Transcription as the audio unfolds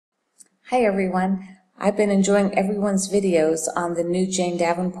Hi everyone. I've been enjoying everyone's videos on the new Jane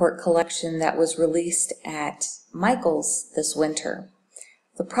Davenport collection that was released at Michael's this winter.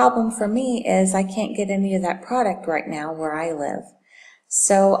 The problem for me is I can't get any of that product right now where I live.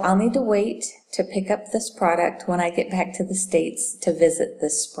 So I'll need to wait to pick up this product when I get back to the States to visit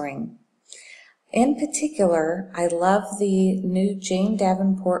this spring. In particular, I love the new Jane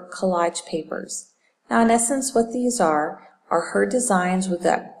Davenport collage papers. Now in essence what these are her designs with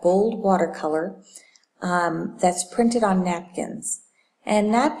that bold watercolor that's printed on napkins. And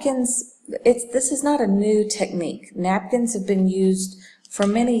napkins, this is not a new technique. Napkins have been used for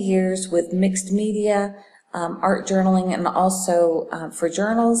many years with mixed media, art journaling, and also for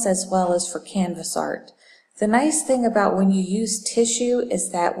journals as well as for canvas art. The nice thing about when you use tissue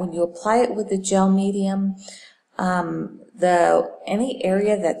is that when you apply it with the gel medium, any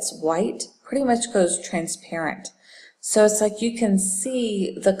area that's white pretty much goes transparent. So it's like you can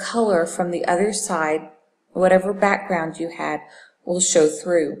see the color from the other side, whatever background you had will show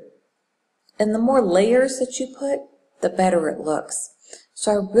through. And the more layers that you put, the better it looks.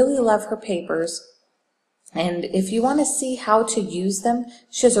 So I really love her papers. And if you want to see how to use them,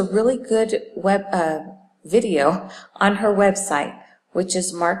 she has a really good video on her website, which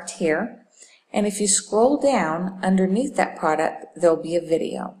is marked here. And if you scroll down underneath that product, there'll be a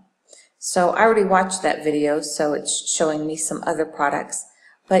video. So I already watched that video, so it's showing me some other products.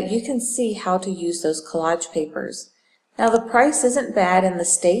 But you can see how to use those collage papers. Now the price isn't bad in the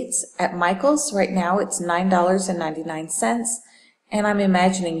States. At Michael's right now it's $9.99, and I'm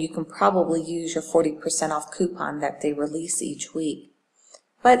imagining you can probably use your 40% off coupon that they release each week.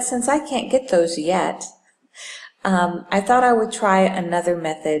 But since I can't get those yet, I thought I would try another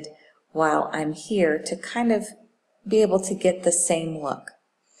method while I'm here to kind of be able to get the same look.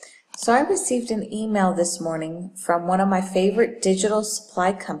 So I received an email this morning from one of my favorite digital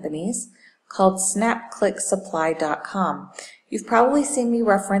supply companies called snapclicksupply.com. You've probably seen me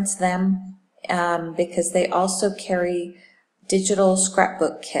reference them because they also carry digital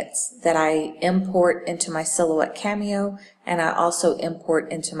scrapbook kits that I import into my Silhouette Cameo, and I also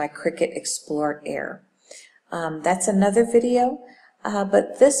import into my Cricut Explore Air. That's another video,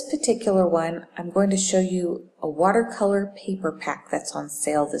 but this particular one, I'm going to show you a watercolor paper pack that's on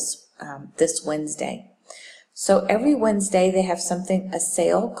sale this Wednesday. So every Wednesday they have a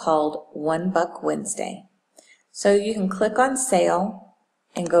sale called $1 Wednesday. So you can click on sale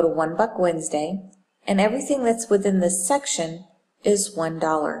and go to $1 Wednesday, and everything that's within this section is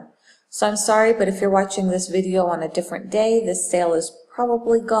 $1. So I'm sorry, but if you're watching this video on a different day, this sale is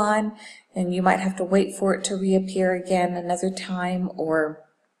probably gone and you might have to wait for it to reappear again another time or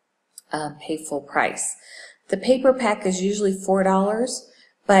pay full price. The paper pack is usually $4,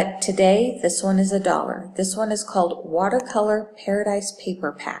 but today this one is $1. This one is called Watercolor Paradise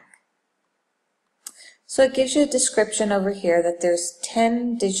Paper Pack. So it gives you a description over here that there's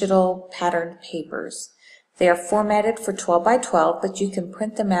 10 digital patterned papers. They are formatted for 12 by 12, but you can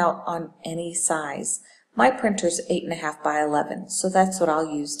print them out on any size. My printer's 8.5 by 11, so that's what I'll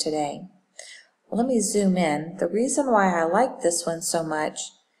use today. Let me zoom in. The reason why I like this one so much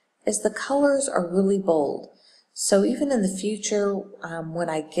is the colors are really bold. So even in the future, when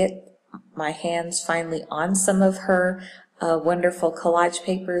I get my hands finally on some of her wonderful collage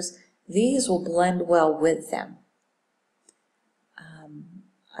papers, these will blend well with them.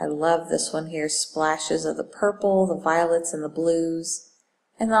 I love this one here, splashes of the purple, the violets, and the blues.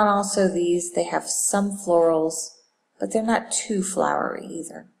 And then also these, they have some florals, but they're not too flowery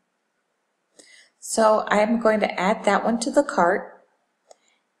either. So I'm going to add that one to the cart.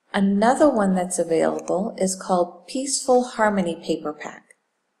 Another one that's available is called Peaceful Harmony Paper Pack.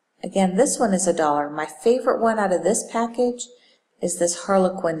 Again, this one is $1. My favorite one out of this package is this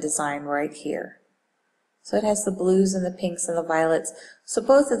Harlequin design right here. So it has the blues and the pinks and the violets. So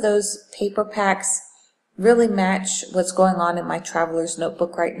both of those paper packs really match what's going on in my traveler's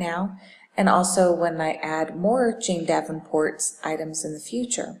notebook right now, and also when I add more Jane Davenport's items in the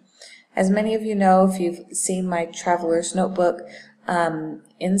future. As many of you know, if you've seen my traveler's notebook,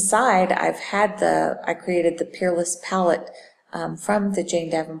 inside I created the Peerless palette from the Jane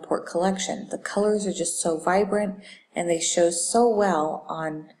Davenport collection. The colors are just so vibrant and they show so well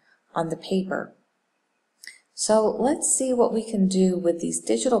on the paper. So let's see what we can do with these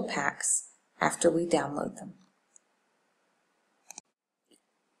digital packs after we download them.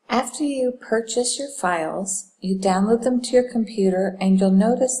 After you purchase your files, you download them to your computer and you'll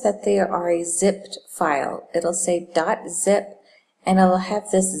notice that they are a zipped file. It'll say .zip and it'll have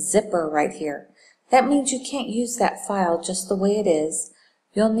this zipper right here. That means you can't use that file just the way it is.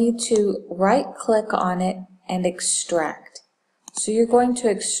 You'll need to right-click on it and extract. So you're going to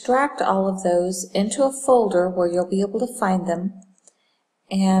extract all of those into a folder where you'll be able to find them,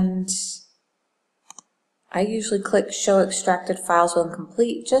 and I usually click Show Extracted Files When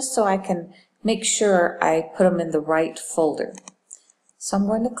Complete just so I can make sure I put them in the right folder. So I'm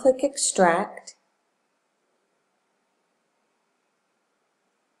going to click Extract,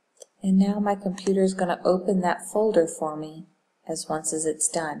 and now my computer is going to open that folder for me once it's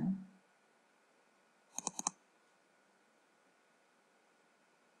done.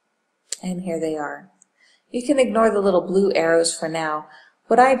 And here they are. You can ignore the little blue arrows for now.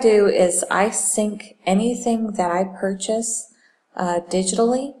 What I do is I sync anything that I purchase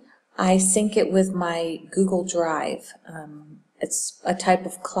digitally. I sync it with my Google Drive. It's a type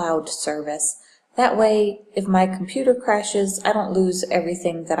of cloud service. That way, if my computer crashes, I don't lose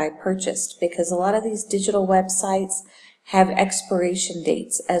everything that I purchased, because a lot of these digital websites have expiration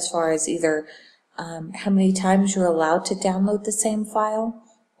dates as far as either how many times you're allowed to download the same file,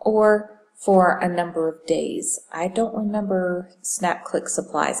 or for a number of days. I don't remember SnapClick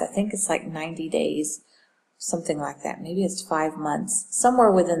Supplies. I think it's like 90 days, something like that. Maybe it's 5 months, somewhere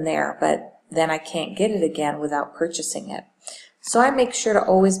within there, but then I can't get it again without purchasing it. So I make sure to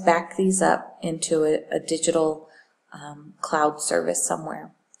always back these up into a digital cloud service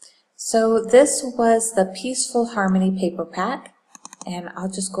somewhere. So this was the Peaceful Harmony paper pack, and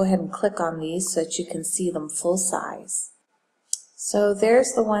I'll just go ahead and click on these so that you can see them full size. So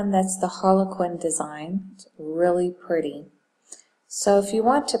there's the one that's the Harlequin design. It's really pretty. So if you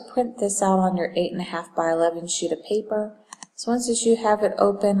want to print this out on your 8.5 by 11 sheet of paper, so once you have it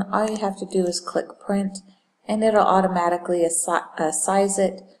open, all you have to do is click Print, and it'll automatically size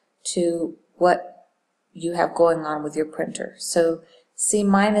it to what you have going on with your printer. So see,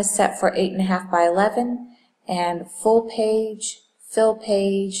 mine is set for 8.5 by 11 and full page, fill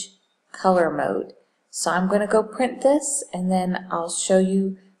page, color mode. So I'm going to go print this, and then I'll show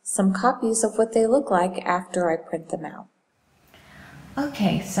you some copies of what they look like after I print them out.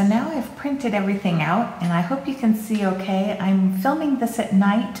 Okay, so now I've printed everything out, and I hope you can see okay. I'm filming this at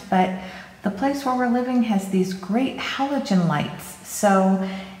night, but the place where we're living has these great halogen lights. So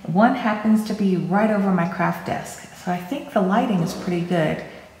one happens to be right over my craft desk. So I think the lighting is pretty good.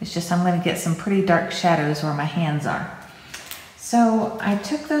 It's just I'm going to get some pretty dark shadows where my hands are. So I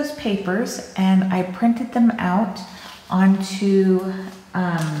took those papers and I printed them out onto,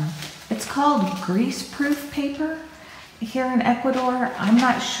 it's called grease-proof paper here in Ecuador. I'm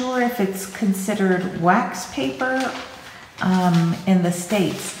not sure if it's considered wax paper in the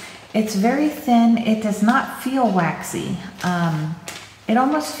States. It's very thin. It does not feel waxy. It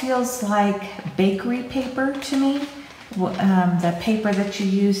almost feels like bakery paper to me. The paper that you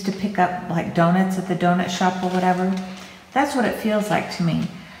use to pick up like donuts at the donut shop or whatever. That's what it feels like to me.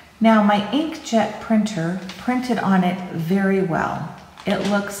 Now my inkjet printer printed on it very well. It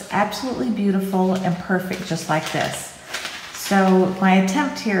looks absolutely beautiful and perfect just like this. So my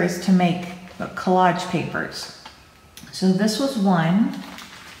attempt here is to make collage papers. So this was one.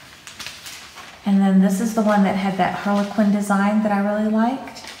 And then this is the one that had that Harlequin design that I really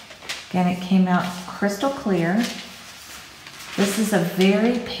liked. Again, it came out crystal clear. This is a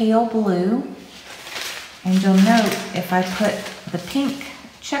very pale blue. And you'll note if I put the pink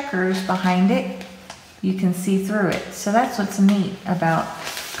checkers behind it, you can see through it. So that's what's neat about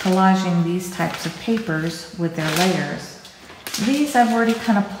collaging these types of papers with their layers. These I've already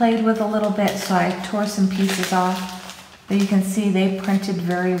kind of played with a little bit, so I tore some pieces off. But you can see they printed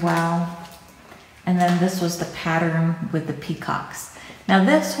very well. And then this was the pattern with the peacocks. Now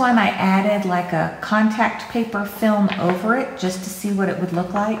this one I added like a contact paper film over it just to see what it would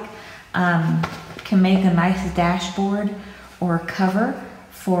look like. Can make a nice dashboard or cover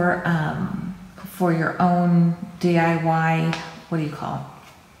for your own DIY, what do you call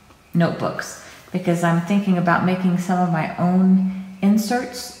it? Notebooks. Because I'm thinking about making some of my own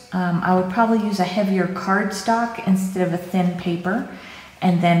inserts. I would probably use a heavier cardstock instead of a thin paper,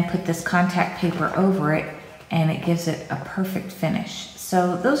 and then put this contact paper over it, and it gives it a perfect finish.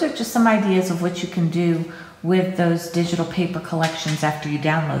 So those are just some ideas of what you can do with those digital paper collections after you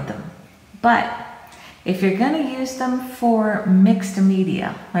download them. But if you're going to use them for mixed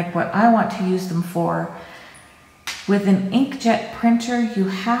media, like what I want to use them for, with an inkjet printer, you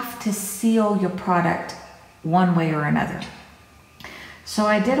have to seal your product one way or another. So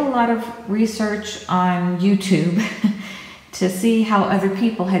I did a lot of research on YouTube to see how other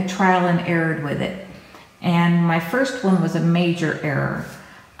people had trial and errored with it. And my first one was a major error.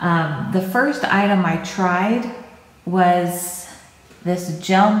 The first item I tried was this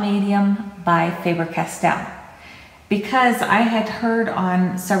gel medium by Faber-Castell, because I had heard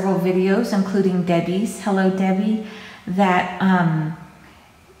on several videos, including Debbie's, hello Debbie, that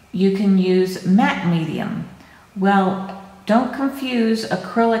you can use matte medium. Well, don't confuse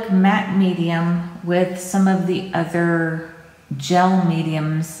acrylic matte medium with some of the other gel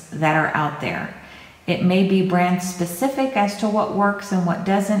mediums that are out there. It may be brand specific as to what works and what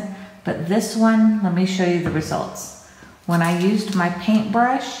doesn't, but this one, let me show you the results. When I used my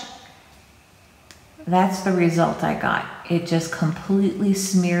paintbrush, that's the result I got. It just completely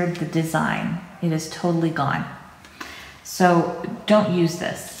smeared the design. It is totally gone. So don't use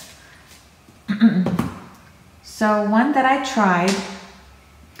this. So one that I tried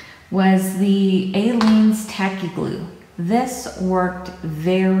was the Aleene's Tacky Glue. This worked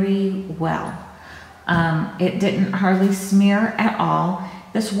very well. It didn't hardly smear at all.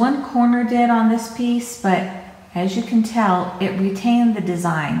 This one corner did on this piece, but as you can tell, it retained the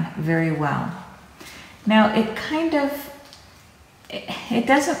design very well. Now it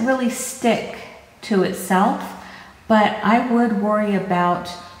doesn't really stick to itself, but I would worry about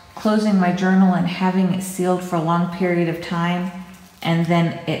closing my journal and having it sealed for a long period of time and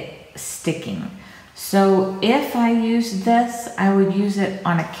then it sticking. So if I use this, I would use it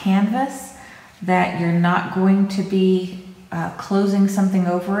on a canvas that you're not going to be closing something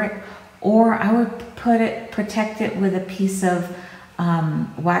over it, or I would protect it with a piece of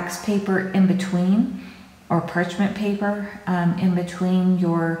wax paper in between, or parchment paper in between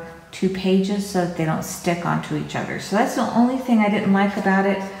your two pages so that they don't stick onto each other. So that's the only thing I didn't like about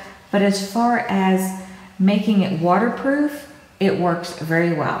it. But as far as making it waterproof, it works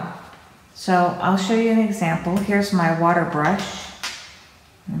very well. So I'll show you an example. Here's my water brush.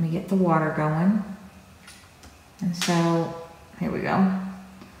 Let me get the water going. And so here we go.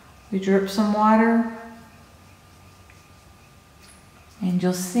 We drip some water and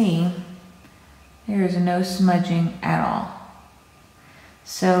you'll see there is no smudging at all.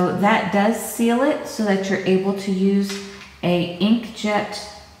 So that does seal it so that you're able to use a inkjet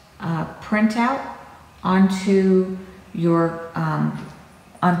printout onto your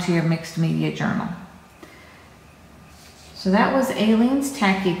mixed media journal. So that was Aleene's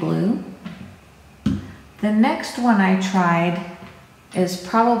Tacky Glue. The next one I tried is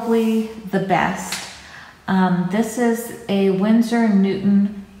probably the best. This is a Winsor and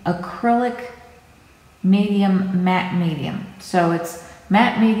Newton acrylic medium matte medium. So it's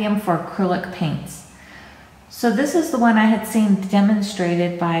matte medium for acrylic paints. So this is the one I had seen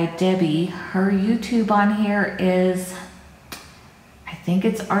demonstrated by Debbie. Her YouTube on here is, I think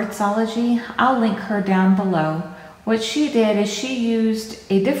it's Artsology. I'll link her down below. What she did is she used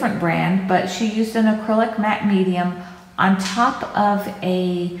a different brand, but she used an acrylic matte medium on top of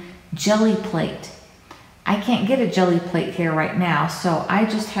a jelly plate. I can't get a jelly plate here right now, so I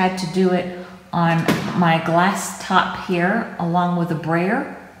just had to do it on my glass top here along with a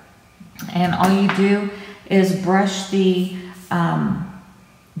brayer. And all you do is brush the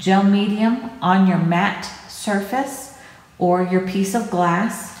gel medium on your matte surface or your piece of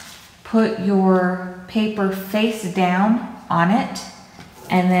glass, put your paper face down on it,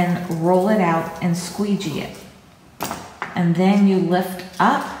 and then roll it out and squeegee it. And then you lift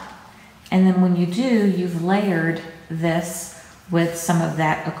up, and then when you do, you've layered this with some of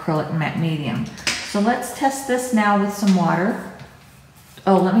that acrylic matte medium. So let's test this now with some water.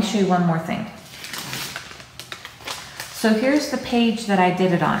 Oh, let me show you one more thing. So here's the page that I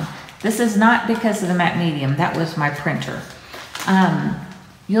did it on. This is not because of the matte medium, that was my printer.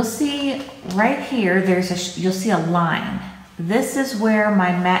 You'll see right here, you'll see a line. This is where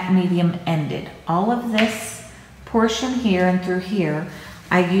my matte medium ended. All of this portion here and through here,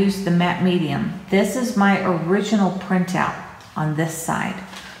 I used the matte medium. This is my original printout on this side.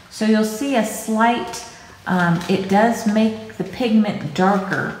 So you'll see a slight, it does make the pigment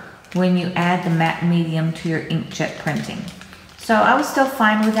darker when you add the matte medium to your inkjet printing. So I was still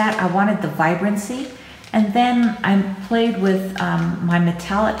fine with that. I wanted the vibrancy. And then I played with my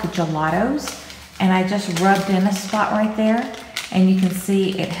metallic gelatos, and I just rubbed in a spot right there, and you can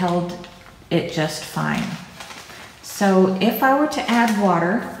see it held it just fine. So if I were to add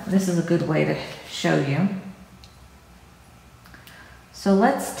water, this is a good way to show you. So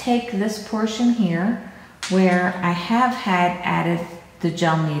let's take this portion here where I have had added the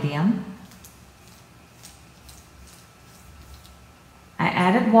gel medium. I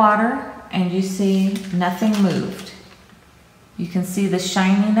added water and you see nothing moved. You can see the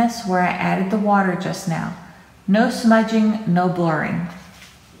shininess where I added the water just now. No smudging, no blurring.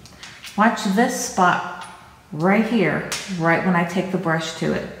 Watch this spot right here, right when I take the brush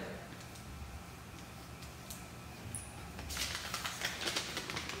to it.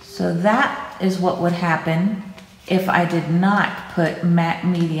 So that is what would happen if I did not put matte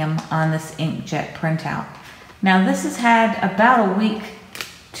medium on this inkjet printout. Now this has had about a week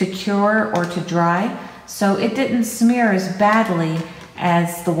to cure or to dry, so it didn't smear as badly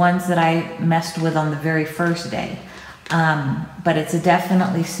as the ones that I messed with on the very first day. But it's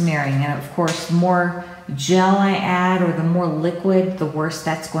definitely smearing, and of course the more gel I add or the more liquid, the worse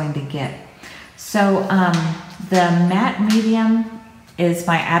that's going to get. So the matte medium is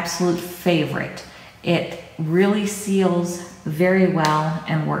my absolute favorite. It really seals very well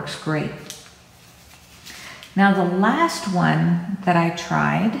and works great. Now the last one that I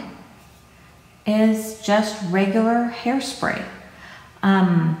tried is just regular hairspray.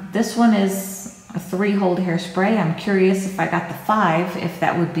 This one is a 3-hold hairspray. I'm curious if I got the 5, if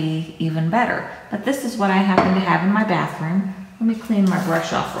that would be even better. But this is what I happen to have in my bathroom. Let me clean my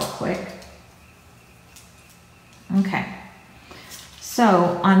brush off real quick. Okay.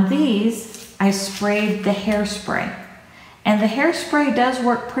 So on these, I sprayed the hairspray. And the hairspray does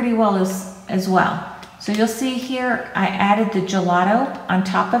work pretty well as well. So you'll see here, I added the gelato on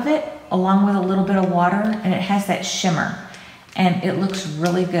top of it, along with a little bit of water, and it has that shimmer. And it looks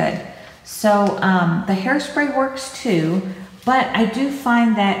really good. So the hairspray works too, but I do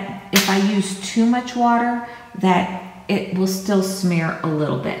find that if I use too much water, that it will still smear a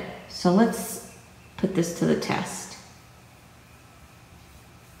little bit. So let's put this to the test.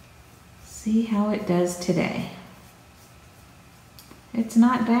 See how it does today. It's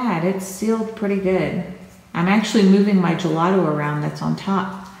not bad. It's sealed pretty good. I'm actually moving my gelato around that's on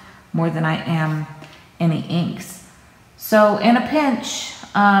top more than I am any inks. So in a pinch,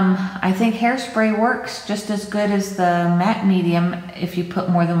 I think hairspray works just as good as the matte medium if you put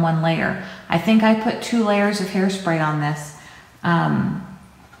more than one layer. I think I put 2 layers of hairspray on this,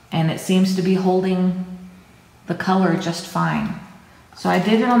 and it seems to be holding the color just fine. So I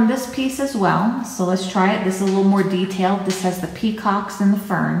did it on this piece as well. So let's try it. This is a little more detailed. This has the peacocks and the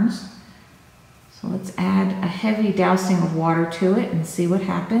ferns. So let's add a heavy dousing of water to it and see what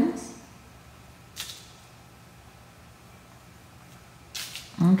happens.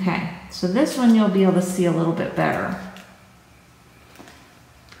 Okay, so this one you'll be able to see a little bit better.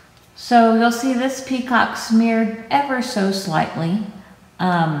 So you'll see this peacock smeared ever so slightly.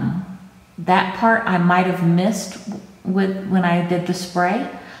 That part I might have missed when I did the spray,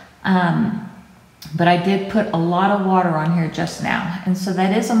 but I did put a lot of water on here just now, and so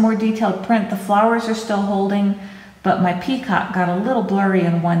that is a more detailed print. The flowers are still holding, but my peacock got a little blurry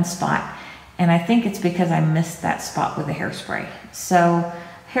in one spot, and I think it's because I missed that spot with the hairspray. So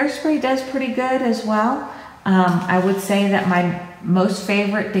hairspray does pretty good as well. I would say that my most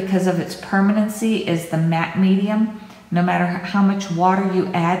favorite, because of its permanency, is the matte medium. No matter how much water you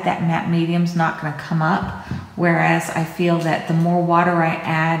add, that matte medium's not going to come up. Whereas I feel that the more water I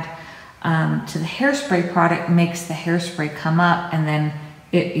add to the hairspray product makes the hairspray come up, and then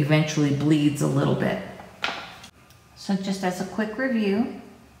it eventually bleeds a little bit. So just as a quick review,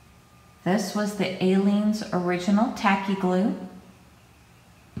 this was the Aleene's original Tacky Glue.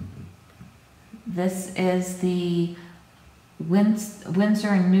 This is the Winsor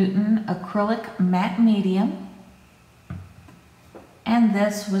and Newton Acrylic Matte Medium. And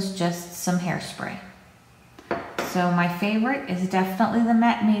this was just some hairspray. So my favorite is definitely the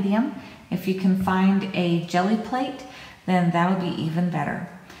matte medium. If you can find a Gelli plate, then that'll be even better.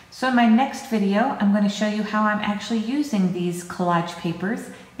 So in my next video, I'm going to show you how I'm actually using these collage papers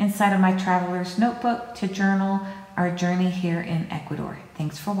inside of my traveler's notebook to journal our journey here in Ecuador.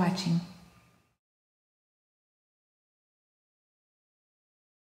 Thanks for watching.